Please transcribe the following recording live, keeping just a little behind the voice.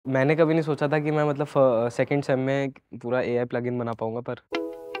मैंने कभी नहीं सोचा था कि मैं मतलब सेकंड सेम में पूरा एआई प्लगइन बना पाऊँगा पर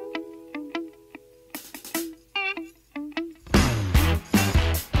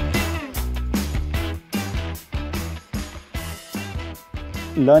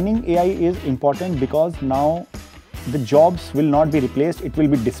Learning AI is important because now the jobs will not be replaced, it will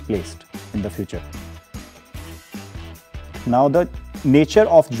be displaced in the future. Now the nature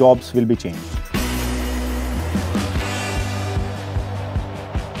of jobs will be changed.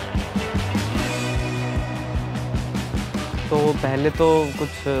 तो पहले तो कुछ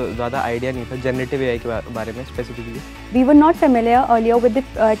ज़्यादा आइडिया नहीं था जनरेटिव एआई के बारे में specifically. We were not familiar earlier with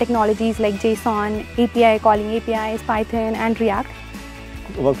the technologies like JSON, API, calling APIs, Python and React.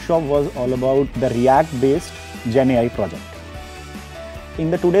 The workshop was all about the React-based Gen AI project. In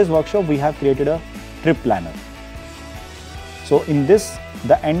the today's workshop, we have created a trip planner. So in this,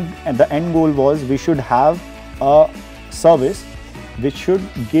 the end goal was we should have a service which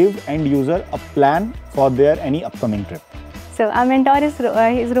should give end user a plan for their any upcoming trip. So our mentor is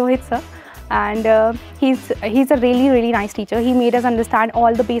Rohit sir, and he's a really nice teacher. He made us understand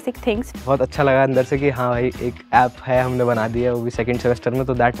all the basic things. बहुत अच्छा लगा अंदर से कि हाँ भाई एक app है हमने बना दिया वो भी सेकंड सेमेस्टर में,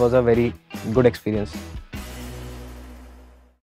 तो that was a very good experience.